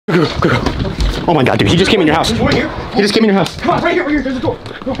Go. Oh my god, dude, he just came in your house. Right here. He just came in your house. Come on, right here, there's a door.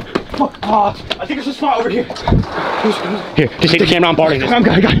 Go. I think there's a spot over here. Here, just take the camera, I'm barring this. I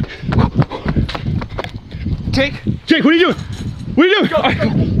got it. Jake, what are you doing? What are you doing? Go.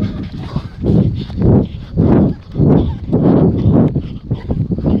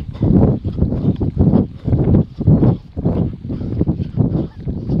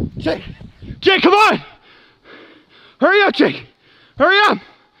 Jake, come on! Hurry up, Jake! Hurry up!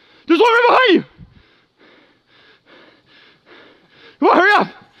 There's one right behind you! Come on, hurry up!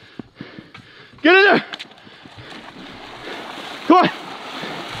 Get in there! Come on!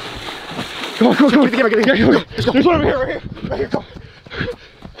 Come on. Get the camera. Let's go. There's one over here, right here, go.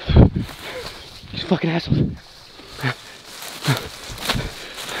 These fucking assholes.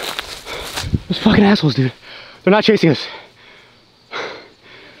 Those fucking assholes, dude. They're not chasing us.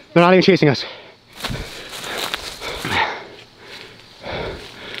 They're not even chasing us.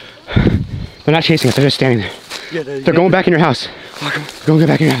 They're not chasing us, they're just standing there. Yeah, they're going back in your house. They're going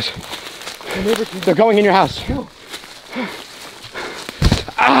back in your house. They're going in your house.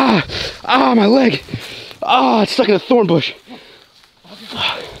 Ah, my leg. Ah, it's stuck in a thorn bush.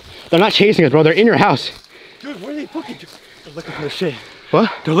 They're not chasing us, bro. They're in your house. Dude, where are they looking? They're looking for the shit. What?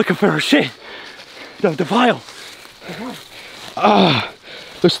 They're looking for our shit. The vial. Ah,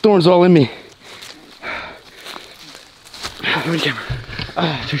 there's thorns all in me. Give me the camera.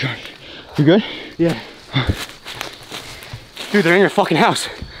 Too sharp. You good? Yeah. Dude, they're in your fucking house.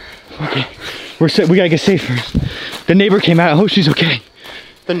 Okay. We gotta get safe first. The neighbor came out. I hope she's okay.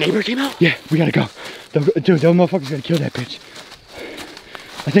 The neighbor came out? Yeah, we gotta go. Dude, those motherfuckers gotta kill that bitch.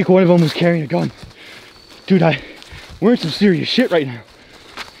 I think one of them was carrying a gun. Dude, we're in some serious shit right now.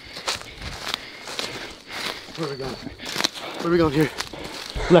 Where are we going? Where are we going here?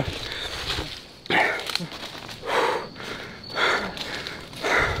 Left.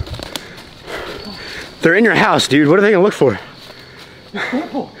 They're in your house, dude. What are they gonna look for? Your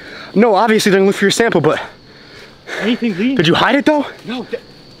sample. No, obviously they're gonna look for your sample, but... Anything leading? Did you hide it though? No.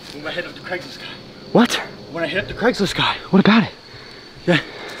 When I hit up the Craigslist guy. What? When I hit up the Craigslist guy. What about it? Yeah.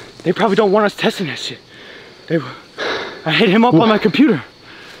 They probably don't want us testing that shit. I hit him up on my computer.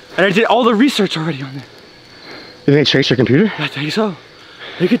 And I did all the research already on it. Did they trace your computer? I think so.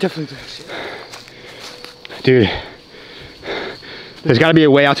 They could definitely do that shit. Dude. There's gotta be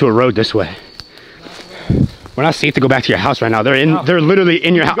a way out to a road this way. We're not safe to go back to your house right now. They're literally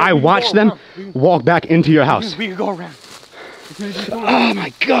in your house. I watched them walk back into your house. We can go around. Oh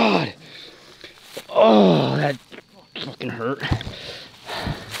my god. Oh, that fucking hurt.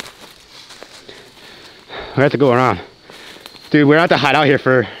 We have to go around. Dude, we're gonna have to hide out here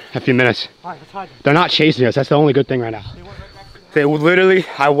for a few minutes. Alright, let's hide. They're not chasing us. That's the only good thing right now. They literally,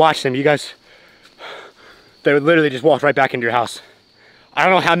 I watched them. You guys, they literally just walked right back into your house. I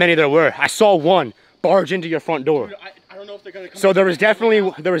don't know how many there were. I saw one barge into your front door. Dude, I don't know if they're gonna come. So there was definitely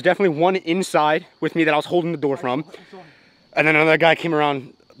one inside with me that I was holding the door from, and then another guy came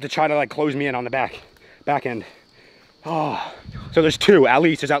around to try to like close me in on the back end. Oh, so there's two at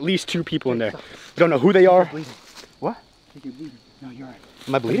least. There's at least two people in there. We don't know who they are. What? I think you're bleeding. No, you're alright.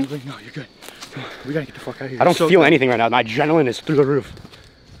 Am I bleeding? No, you're good. Come on, we gotta get the fuck out of here. I don't feel anything right now. My adrenaline is through the roof.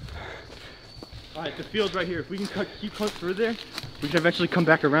 Alright, the field's right here. If we can keep cut through there, we can eventually come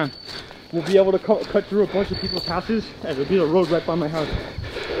back around. We'll be able to cut through a bunch of people's houses, and there'll be a road right by my house.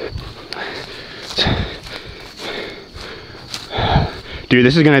 Dude,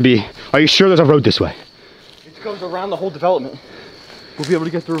 this is gonna be... Are you sure there's a road this way? It goes around the whole development. We'll be able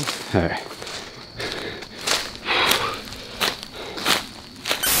to get through. Alright.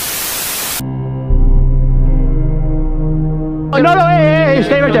 No, hey,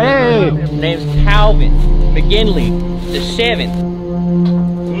 stay right there, hey! Name's Calvin McGinley, the 7th.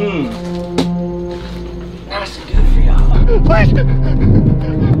 That's good for y'all.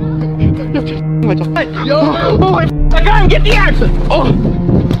 Yo! Oh, I got him! Get the axe! Oh!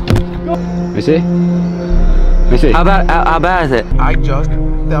 Let me see. Let me see. How bad is it? I just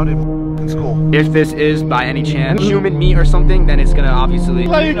found it in school. If this is by any chance human meat or something, then it's gonna obviously...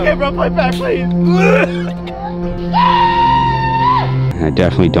 Play the camera, play back, please! I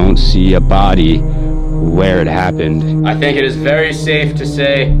definitely don't see a body where it happened. I think it is very safe to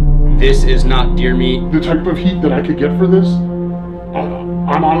say this is not deer meat. The type of heat that I could get for this,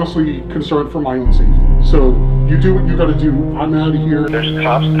 I'm honestly concerned for my own safety. So you do what you gotta do. I'm out of here. There's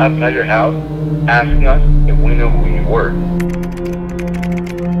cops outside your house asking us if we know who you were.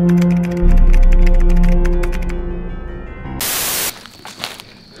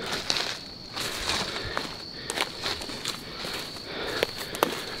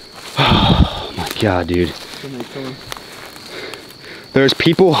 Oh my god, dude. There's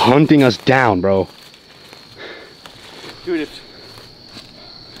people hunting us down, bro. Dude,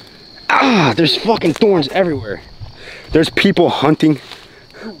 There's fucking thorns everywhere. There's people hunting.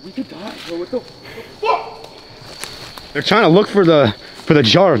 dude, we could die, bro. What the fuck? They're trying to look for the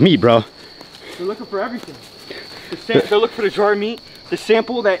jar of meat, bro. They're looking for everything. They're looking for the jar of meat, the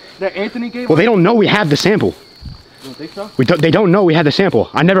sample that Anthony gave Well, us. they don't know we have the sample. You don't think so? They don't know we had the sample.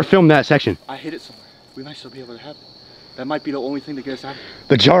 I never filmed that section. I hid it somewhere. We might still be able to have it. That might be the only thing to get us out of here.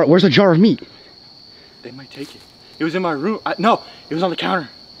 The jar, where's the jar of meat? They might take it. It was in my room. No, it was on the counter.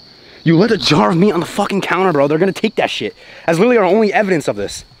 You let a jar of meat on the fucking counter, bro. They're gonna take that shit. That's literally our only evidence of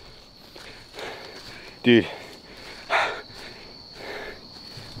this. Dude.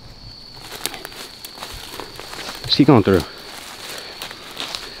 Just keep going through.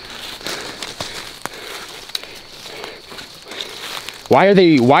 Why are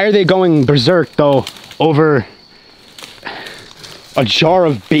they going berserk though over a jar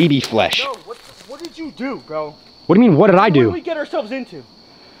of baby flesh? Yo, what did you do, bro? What do you mean, what did I What do? did we get ourselves into?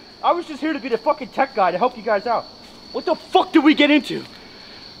 I was just here to be the fucking tech guy to help you guys out. What the fuck did we get into?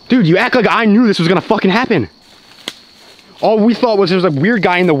 Dude, you act like I knew this was gonna fucking happen. All we thought was there was a weird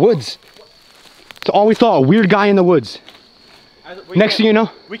guy in the woods. That's all we thought, a weird guy in the woods. Next thing you know.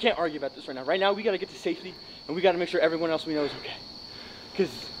 We can't argue about this right now. Right now, we gotta get to safety, and we gotta make sure everyone else we know is okay. Because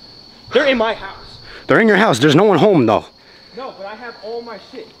they're in my house. They're in your house, there's no one home though. No, but I have all my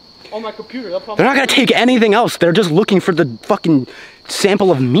shit on my computer. They're not gonna take anything else, they're just looking for the fucking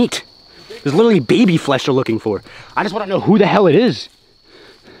sample of meat. There's literally baby flesh they're looking for. I just wanna know who the hell it is.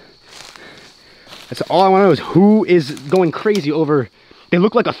 That's all I wanna know is who is going crazy over, they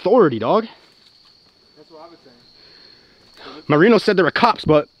look like authority, dog. That's what I was saying. Marino said they were cops,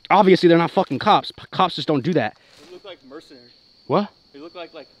 but obviously they're not fucking cops. Cops just don't do that. They look like mercenaries. What? They look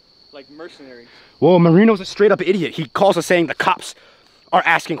like mercenaries. Well, Marino's a straight up idiot. He calls us saying the cops are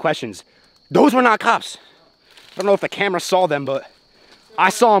asking questions. Those were not cops. I don't know if the camera saw them, but I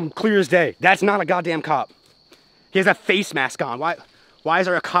saw him clear as day. That's not a goddamn cop. He has a face mask on. Why is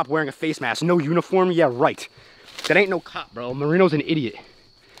there a cop wearing a face mask? No uniform? Yeah, right. That ain't no cop, bro. Marino's an idiot.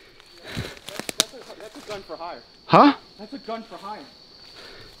 That's a gun for hire. Huh? That's a gun for hire.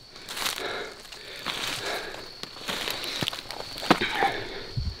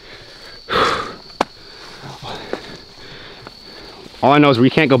 All I know is we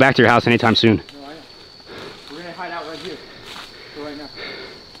can't go back to your house anytime soon. No, I know. We're gonna hide out right here. For right now.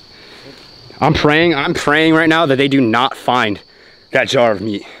 I'm praying right now that they do not find that jar of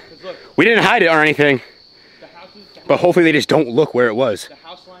meat. Look, We didn't hide it or anything, but hopefully they just don't look where it was. the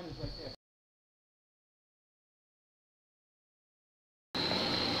house line is right there.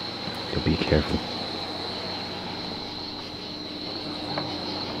 So be careful.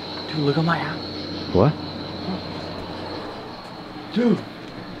 Dude, look at my house. What? Dude.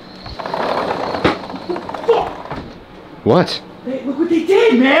 What? Hey, look what they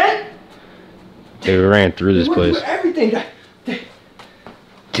did, man! They ran through this They went place. through everything.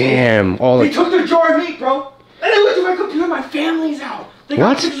 Damn, all They the... took the jar of meat, bro. And they went through my computer. My family's out. They got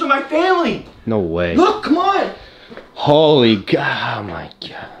What? pictures of my family. No way. Look, come on. Holy God, oh my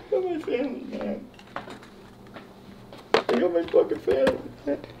God. I got my family, man. I got my fucking family,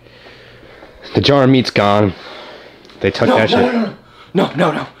 man. The jar of meat's gone. They took that shit. No.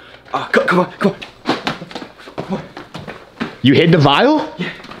 Come on. You hid the vial?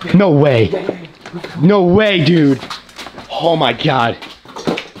 Yeah. No way. No way, dude. Oh my God.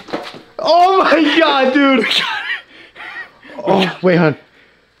 Oh my God, dude. Oh, wait, hon.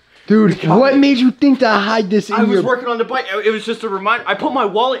 Dude, what made you think to hide this in I was your... working on the bike. It was just a reminder. I put my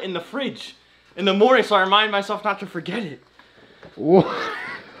wallet in the fridge in the morning, so I remind myself not to forget it.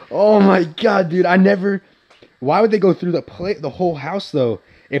 Oh my God, dude. I never... Why would they go through the whole house, though,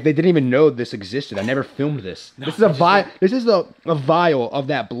 if they didn't even know this existed? I never filmed this. This is a vial. This is a vial of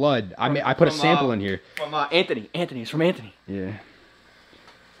that blood. I put a sample in here. From Anthony. It's from Anthony. Yeah.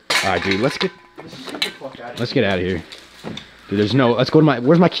 All right, dude. Let's get out of here. Dude, there's no. Let's go to my.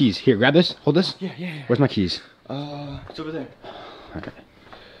 Where's my keys? Here, grab this. Hold this. Yeah. Where's my keys? It's over there. All right.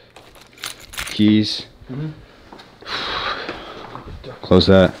 Keys. Close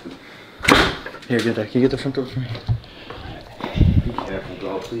that. Here, get that. Can you get the front door for me? Be careful,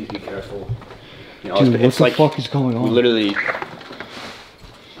 bro. Please be careful. You know, Dude, what the fuck is going on? We literally...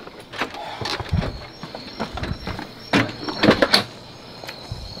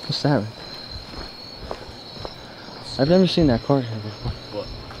 What's that? I've never seen that car here before. What?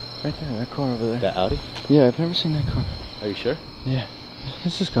 Right there, that car over there. That Audi? Yeah, I've never seen that car. Are you sure? Yeah.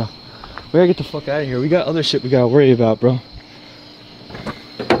 Let's just go. We gotta get the fuck out of here. We got other shit we gotta worry about, bro.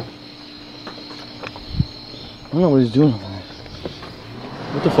 I don't know what he's doing over there.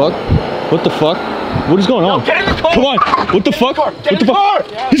 What the fuck? What the fuck? What is going on? Get in the car! Come on! What the fuck? What the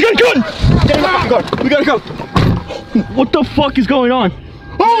fuck? He's got a gun! Get in the fucking car! We gotta go! What the fuck is going on?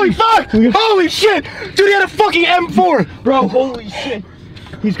 Holy fuck! Holy shit! Dude, he had a fucking M4! Bro, holy shit!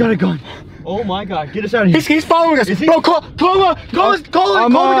 He's got a gun. Oh my god, get us out of here. He's following us. Bro, call the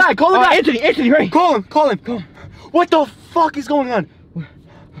guy. Call the guy. Anthony, right? Call him. What the fuck is going on?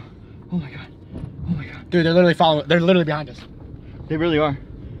 Oh my god. Oh my god. Dude, they're literally following. They're literally behind us. They really are.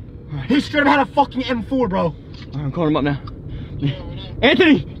 He straight up had a fucking M4, bro. Alright, I'm calling him up now.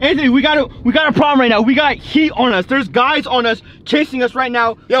 Anthony, we got a problem right now. We got heat on us. There's guys on us chasing us right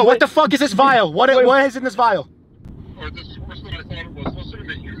now. Yo, what the fuck is this vial? What is in this vial? This is worse than I thought it was. Listen to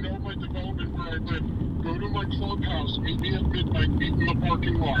me. You know my development where I live. Go to my clubhouse. Meet me at midnight. Meet in the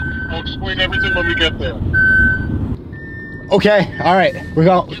parking lot. I'll explain everything when we get there. Okay, all right. We're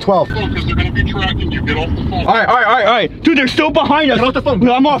going 12. Because they're going to be tracking you. Get off the phone. All right. Dude, they're still behind us. Get off the phone.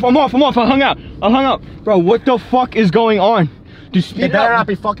 I'm off. I hung out. Bro, what the fuck is going on? Dude, They better not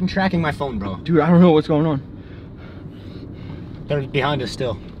be fucking tracking my phone, bro. Dude, I don't know what's going on. They're behind us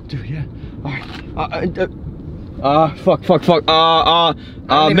still. Dude, yeah. All right. Fuck.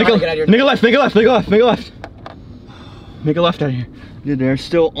 Make a left. Make a left out of here. Dude, they're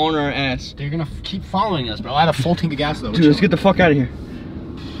still on our ass. They're gonna keep following us, bro. I have a full tank of gas though. Dude, let's get the fuck out of here.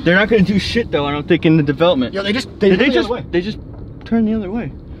 They're not gonna do shit though, I don't think, in the development. Yo, they just turn the other way.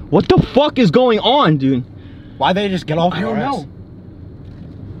 What the fuck is going on, dude? Why they just get off? I don't know.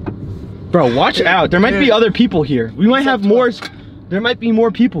 Bro, watch out. There might be other people here. We might have more. There might be more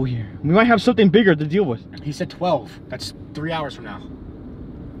people here. We might have something bigger to deal with. He said 12. That's 3 hours from now.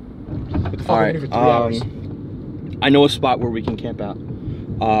 What the fuck All are right, we doing for 3 hours? I know a spot where we can camp out.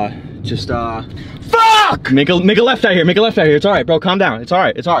 Fuck! Make a left out here. It's all right, bro. Calm down. It's all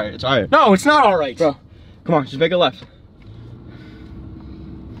right. No, it's not all right, bro. Come on, just make a left.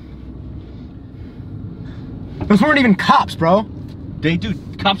 Those weren't even cops, bro.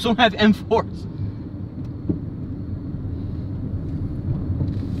 Dude, cops don't have M4s.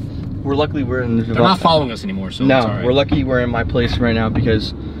 We're lucky we're in the They're not following us anymore, so no, it's all right. We're lucky we're in my place right now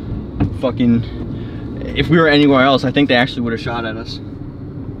because fucking, if we were anywhere else, I think they actually would have shot at us.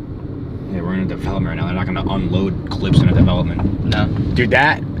 Yeah, we're in a development right now. They're not gonna unload clips in a development. No. Dude,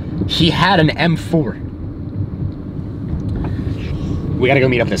 he had an M4. We gotta go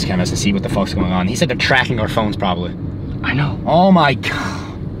meet up this chemist and see what the fuck's going on. He said they're tracking our phones probably. I know. Oh my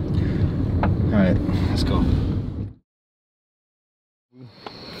god. All right, let's go.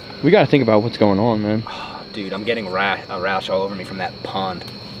 We gotta think about what's going on, man. Dude, I'm getting a rash all over me from that pond.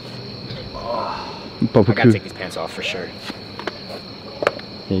 Oh, I But gotta take these pants off for sure.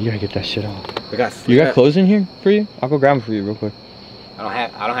 Yeah, you gotta get that shit off. You got clothes in here for you? I'll go grab them for you real quick. I don't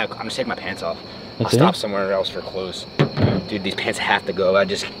have, I'm just taking my pants off. That's I'll stop somewhere else for clothes. Dude, these pants have to go. I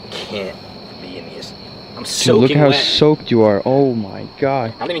just can't be in these. I'm soaking Dude, look how wet. soaked you are. Oh my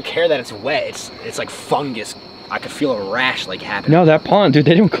god. I don't even care that it's wet. It's like fungus. I could feel a rash like happening. No, that pond, dude,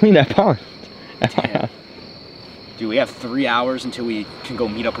 they didn't clean that pond. Damn. Dude, we have 3 hours until we can go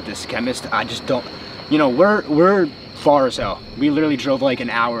meet up with this chemist. I just don't, you know, we're far as hell. We literally drove like an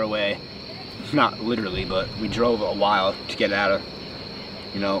hour away. Not literally, but we drove a while to get out of,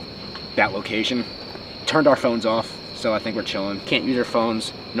 you know, that location. Turned our phones off, so I think we're chilling. Can't use our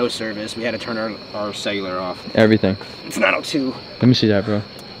phones, no service. We had to turn our cellular off. Everything. It's 9:02. Let me see that, bro.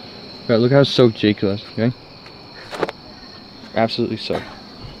 Bro, look how soaked Jake was, okay? Absolutely soaked.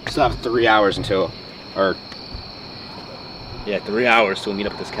 We still have 3 hours until, or, yeah, 3 hours till we meet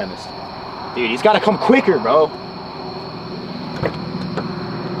up with this chemist. Dude, he's gotta come quicker, bro.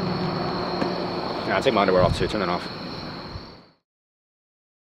 Yeah, I'll take my underwear off too, turn that off.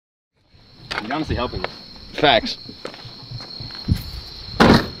 He's honestly helping us. Facts.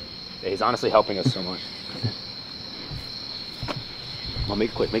 Yeah, he's honestly helping us so much. Well, make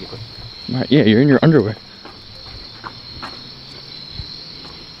it quick, make it quick. All right, yeah, you're in your underwear.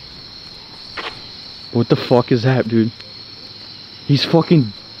 What the fuck is that, dude? He's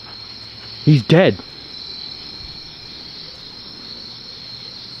dead.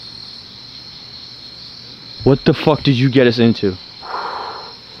 What the fuck did you get us into?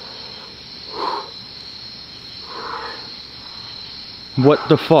 What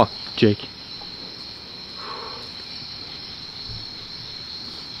the fuck, Jake?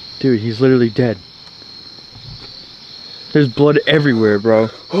 Dude, he's literally dead. There's blood everywhere, bro.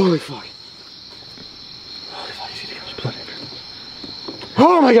 Holy fuck. There's blood everywhere.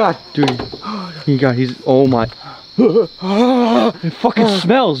 Oh my god. Dude, he's, oh my. It fucking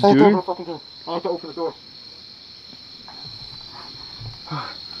smells, dude. I have to open the door.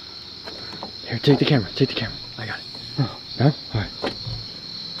 Here, take the camera, I got it. Huh? Alright.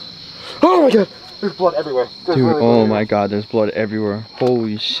 Oh my god, there's blood everywhere. There's Dude, blood oh everywhere. my god, there's blood everywhere.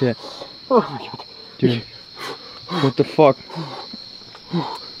 Holy shit. Oh my god. Dude, what the fuck?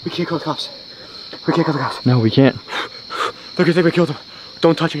 We can't call the cops. We can't call the cops. No, we can't. They're gonna think we killed him.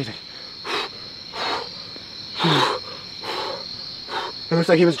 Don't touch anything. It looks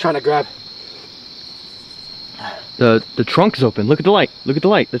like he was trying to grab. The trunk is open. Look at the light. Look at the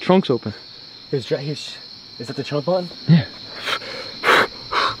light. The trunk's open. Is that the trunk button? Yeah.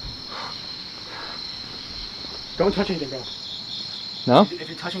 Don't touch anything, bro. No? If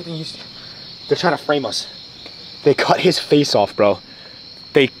you touch anything, they're trying to frame us. They cut his face off, bro.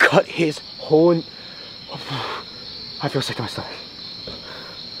 They cut his whole... I feel sick to my stomach.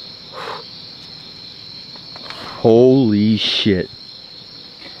 Holy shit.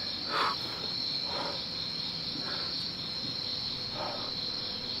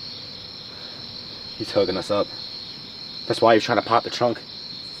 He's hooking us up. That's why he's trying to pop the trunk.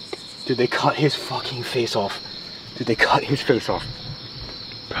 Dude, they cut his fucking face off. Dude, they cut his face off.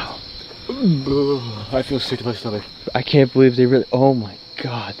 Bro. I feel sick to my stomach. I can't believe they really... Oh my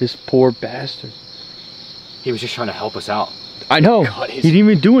god, this poor bastard. He was just trying to help us out. I know. He didn't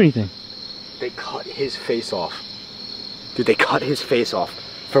even do anything. They cut his face off. Dude, they cut his face off.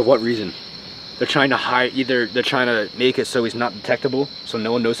 For what reason? They're trying to hide... Either they're trying to make it so he's not detectable, so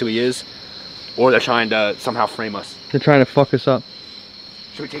no one knows who he is, or they're trying to somehow frame us. They're trying to fuck us up.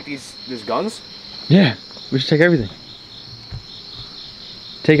 Should we take these guns? Yeah, we should take everything.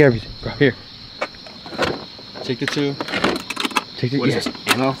 Take everything, bro. Here. Take the two. Take the... What is this?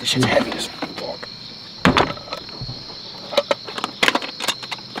 Ammo? This shit's heavy as fuck.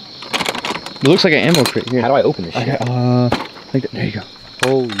 It looks like an ammo crate. Here. How do I open this shit? Okay, like that. There you go.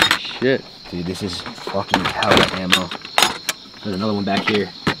 Holy shit. Dude, this is fucking hella ammo. There's another one back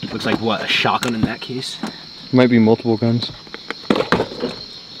here. Looks like what, a shotgun in that case? Might be multiple guns.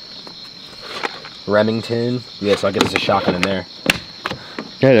 Remington. Yeah, so I guess there's a shotgun in there.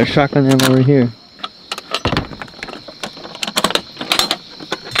 Yeah, there's shotgun ammo right here.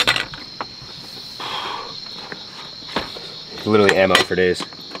 Literally ammo for days.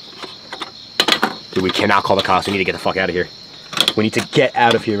 Dude, we cannot call the cops. We need to get the fuck out of here. We need to get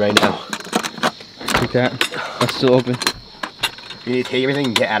out of here right now. Take that. That's still open. We need to take everything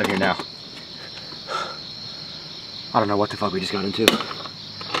and get out of here now. I don't know what the fuck we just got into.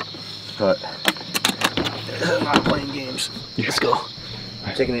 But I'm not playing games. Let's go.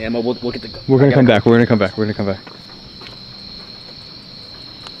 I'm taking the ammo. We'll get the... We're gonna come back. We're gonna come back. We're gonna come back.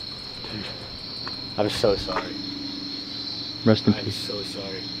 Dude, I'm so sorry. Rest in I'm peace. so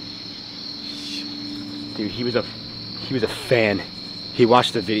sorry. Dude, he was a fan. He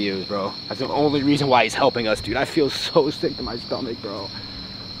watched the videos, bro. That's the only reason why he's helping us, dude. I feel so sick to my stomach, bro.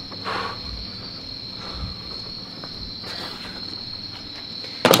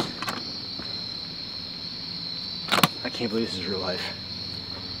 I can't believe this is real life.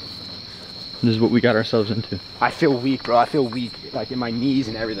 This is what we got ourselves into. I feel weak, bro. I feel weak, like in my knees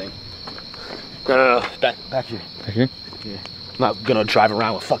and everything. No. Back here. Back here? Yeah. I'm not gonna drive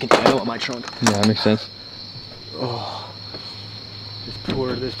around with fucking ammo in my trunk. Yeah, that makes sense. Oh, this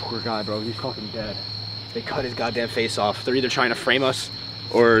poor guy, bro. He's fucking dead. They cut his goddamn face off. They're either trying to frame us,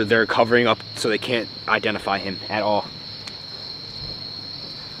 or they're covering up so they can't identify him at all.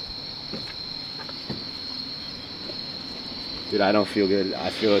 Dude, I don't feel good. I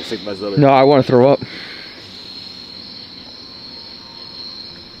feel sick to my stomach. No, I want to throw up.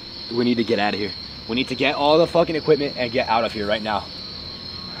 We need to get out of here. We need to get all the fucking equipment and get out of here right now.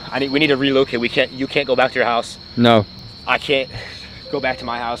 We need to relocate. You can't go back to your house. No. I can't go back to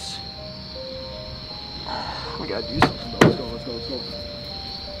my house. We gotta do something, bro. Let's go.